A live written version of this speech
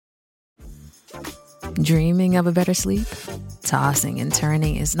Dreaming of a better sleep? Tossing and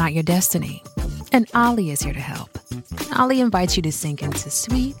turning is not your destiny. And Ollie is here to help. Ollie invites you to sink into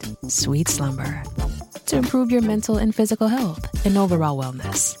sweet, sweet slumber to improve your mental and physical health and overall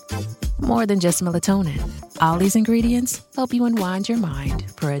wellness. More than just melatonin, Ollie's ingredients help you unwind your mind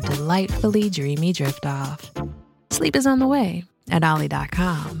for a delightfully dreamy drift off. Sleep is on the way at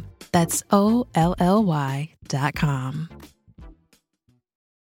Ollie.com. That's OLLY.com.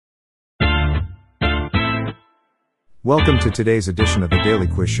 Welcome to today's edition of the Daily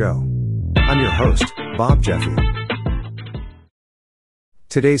Quiz Show. I'm your host, Bob Jeffy.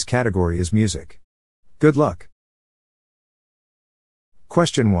 Today's category is music. Good luck.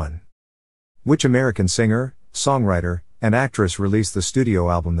 Question 1. Which American singer, songwriter, and actress released the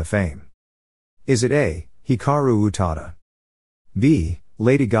studio album The Fame? Is it A. Hikaru Utada? B.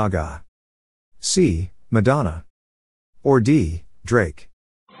 Lady Gaga? C. Madonna? Or D. Drake?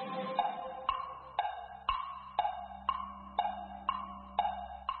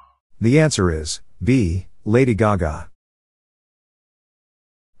 The answer is B. Lady Gaga.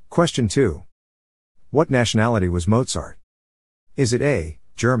 Question 2. What nationality was Mozart? Is it A.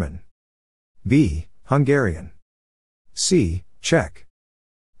 German? B. Hungarian? C. Czech?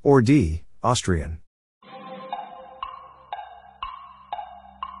 Or D. Austrian?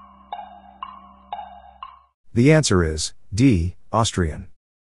 The answer is D. Austrian.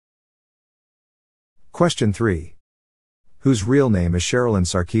 Question 3. Whose real name is Sherilyn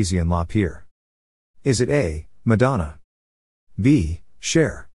Sarkisian LaPierre? Is it A. Madonna? B.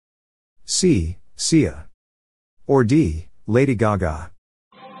 Cher? C. Sia? Or D. Lady Gaga?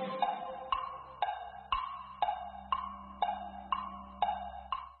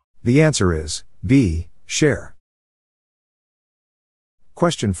 The answer is B. Cher.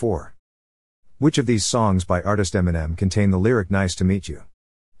 Question 4. Which of these songs by artist Eminem contain the lyric "Nice to meet you"?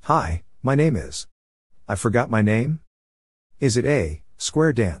 Hi, my name is. I forgot my name? Is it A.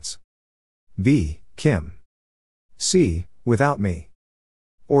 Square Dance? B. Kim? C. Without Me?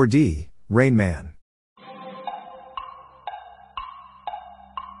 Or D. Rain Man?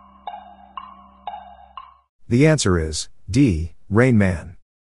 The answer is D. Rain Man.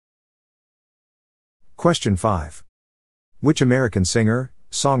 Question 5. Which American singer,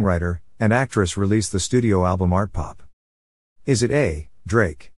 songwriter, and actress released the studio album Art Pop? Is it A.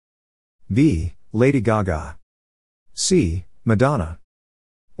 Drake? B. Lady Gaga? C. Madonna?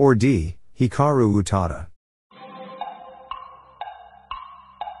 Or D. Hikaru Utada?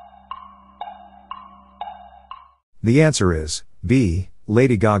 The answer is B.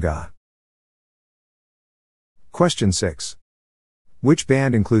 Lady Gaga. Question 6. Which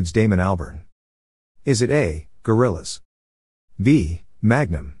band includes Damon Albarn? Is it A. Gorillaz? B.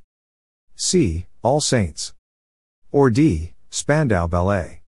 Magnum? C. All Saints? Or D. Spandau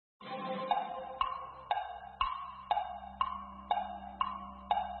Ballet?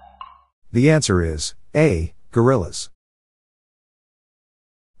 The answer is A. Gorillaz.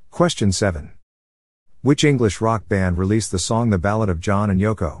 Question 7. Which English rock band released the song The Ballad of John and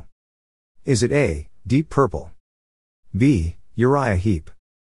Yoko? Is it A. Deep Purple? B. Uriah Heep?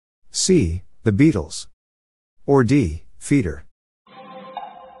 C. The Beatles? Or D. Feeder?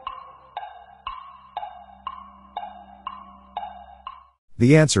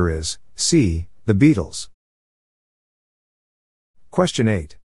 The answer is C. The Beatles. Question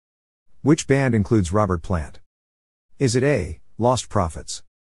 8. Which band includes Robert Plant? Is it A. Lost Prophets?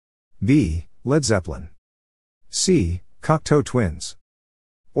 B. Led Zeppelin? C. Cocteau Twins?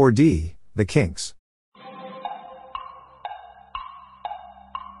 Or D. The Kinks?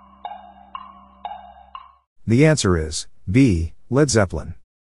 The answer is B. Led Zeppelin.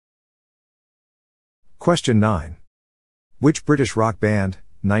 Question 9. Which British rock band,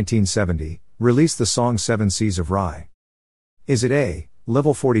 1970, released the song Seven Seas of Rhye? Is it A.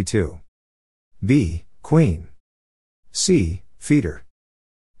 Level 42? B. Queen? C. Feeder?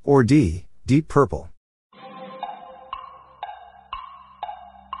 Or D. Deep Purple?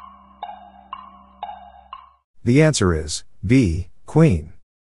 The answer is B. Queen.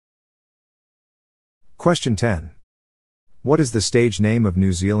 Question 10. What is the stage name of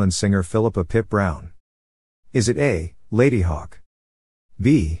New Zealand singer Philippa Pip Brown? Is it A. Ladyhawke?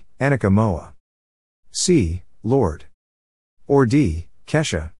 B. Annika Moa? C. Lord? Or D.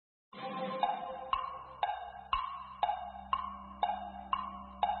 Kesha?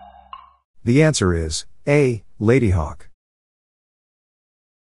 The answer is A. Ladyhawke.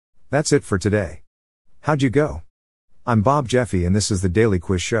 That's it for today. How'd you go? I'm Bob Jeffy and this is the Daily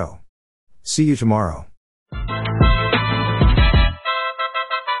Quiz Show. See you tomorrow.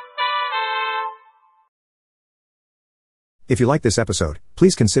 If you like this episode,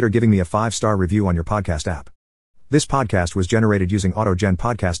 please consider giving me a 5-star review on your podcast app. This podcast was generated using AutoGen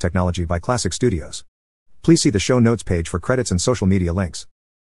podcast technology by Classic Studios. Please see the show notes page for credits and social media links.